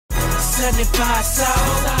75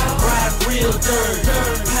 South, ride real dirt.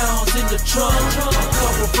 Pounds in the trunk, a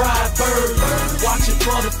couple fried birds. Watching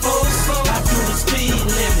for the folks, I do the speed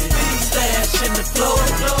limit. Stash in the floor,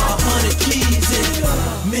 100 keys in it.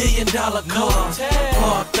 $1 million car,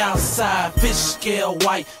 parked outside. Fish scale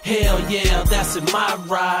white, hell yeah, that's in my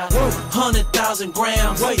ride. 100,000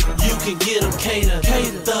 grams, you can get them catered.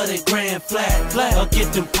 30 grand flat, or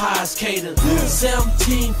get them pies catered.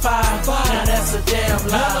 17.5, now that's a damn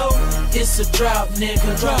lie. It's a drought,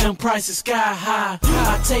 nigga, them prices sky high.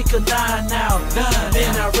 I take a 9 out,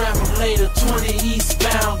 then I wrap them later. 20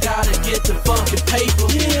 eastbound, gotta get the fucking paper.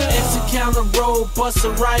 Exit counter road, bust a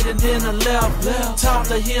right and then a left. Top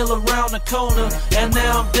the hill around the corner, and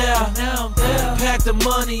now I'm there. Pack the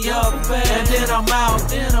money up, and then I'm out.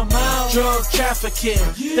 Drug trafficking,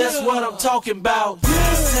 that's what I'm talking about.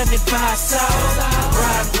 75 South,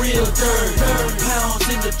 ride real dirt. Pounds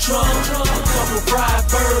in the trunk, a couple fried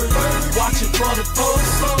birds. Watching for the folks,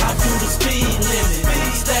 I do the speed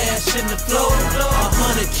limit. Stash in the floor,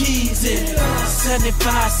 100 keys in it.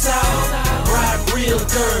 75 South, ride real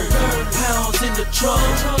dirt. Pounds in the trunk,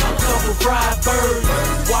 a couple fried birds.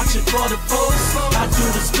 Watching for the folks, I do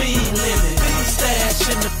the speed limit. Stash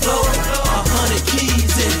in the floor, 100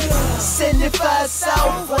 keys in it. 75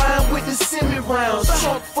 South, rhyme with the semi-rounds.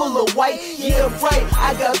 Trunk full of white, yeah right,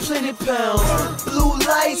 I got plenty pounds. Blue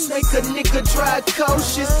lights make a nigga drive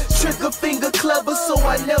cautious. Trigger finger clever, so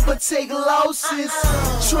I never take losses.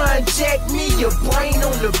 Try and jack me, your brain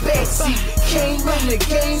on the backseat. Came in the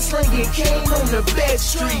game, slinging cane on the back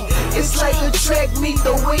street. It's like a track meet,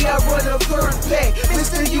 the way I run a bird pack.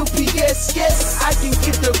 Mr. UPS, yes, I can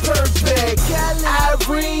get the bird back.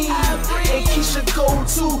 Irene and Keisha Cole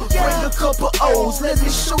too. Bring a couple O's, let me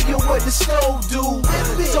show you what the stove do.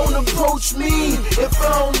 Don't approach me if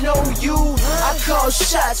I don't know you. I call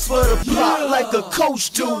shots for the block like a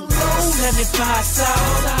coach do. 75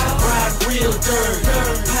 South, ride real dirt.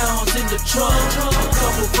 Pounds in the trunk, a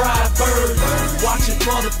couple fried birds. Watching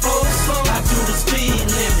for the folks, I do the speed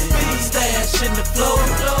limit. Stash in the floor,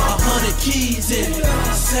 100 keys in it.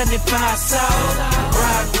 75 South,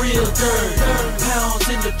 ride real dirt. Pounds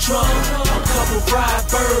in the trunk, a couple fried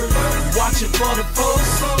birds. Watching for the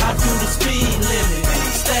folks, I do the speed limit.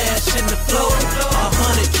 Stash in the floor,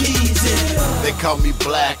 100 keys in it. They call me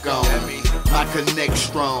Blackowned. My connect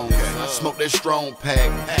strong, smoke that strong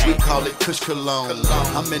pack, we call it Kush Cologne.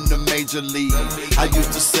 I'm in the major league, I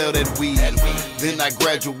used to sell that weed, then I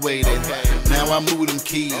graduated, now I move them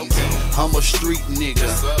keys. I'm a street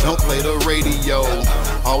nigga, don't play the radio,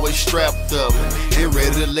 always strapped up and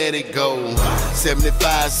ready to let it go.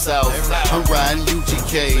 75 South, I'm riding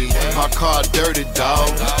UGK, my car dirty dog,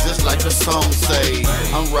 just like the song say.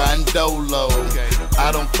 I'm riding Dolo,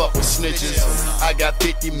 I don't fuck with snitches, I got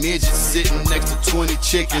 50 midgets sitting next to 20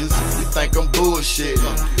 chickens. You think I'm bullshitting?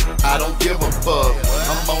 I don't give a fuck.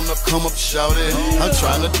 I'm on the come up, shouting. I'm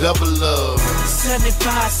trying to double up. 75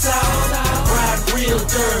 South, ride real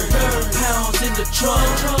dirt. Pounds in the trunk,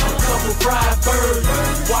 a couple fried birds.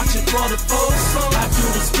 Watching for the folks, I do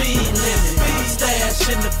the speed limit. Stash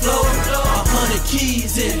in the floor, 100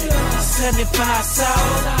 keys in it. 75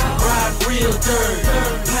 South, ride real dirt.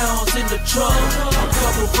 Pounds in the trunk, a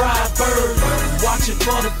couple fried birds. Watching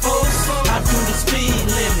for the folks, I do the speed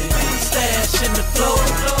limit. Stash in the floor,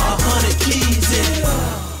 100 keys in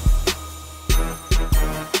it.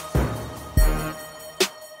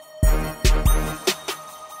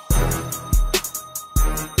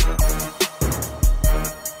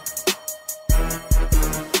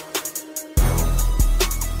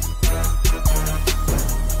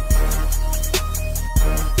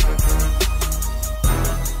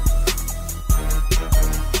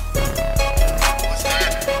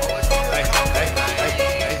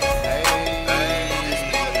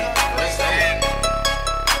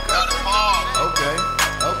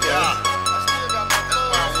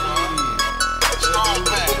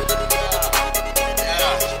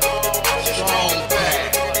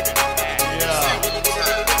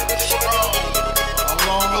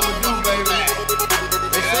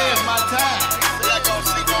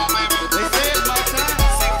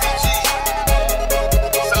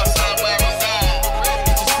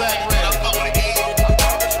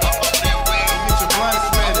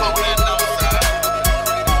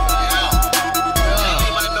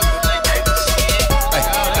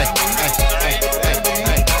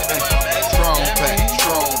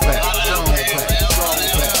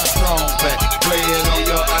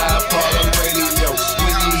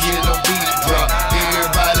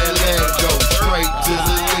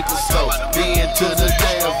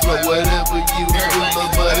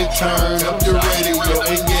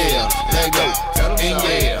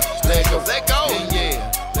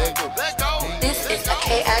 is a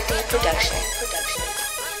KID production.